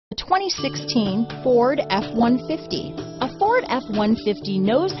2016 Ford F-150. A Ford F-150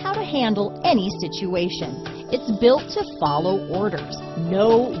 knows how to handle any situation. It's built to follow orders,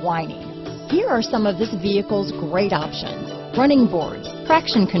 no whining. Here are some of this vehicle's great options: running boards,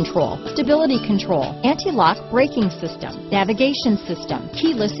 traction control, stability control, anti-lock braking system, navigation system,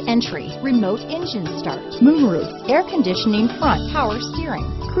 keyless entry, remote engine start, moonroof, air conditioning front, power steering,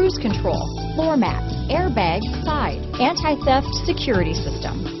 cruise control, floor mats, airbag side, anti-theft security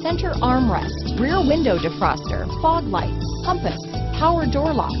system, center armrest, rear window defroster, fog lights, compass, power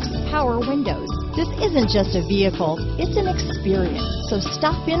door locks, power windows. This isn't just a vehicle, it's an experience. So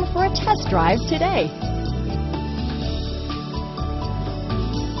stop in for a test drive today.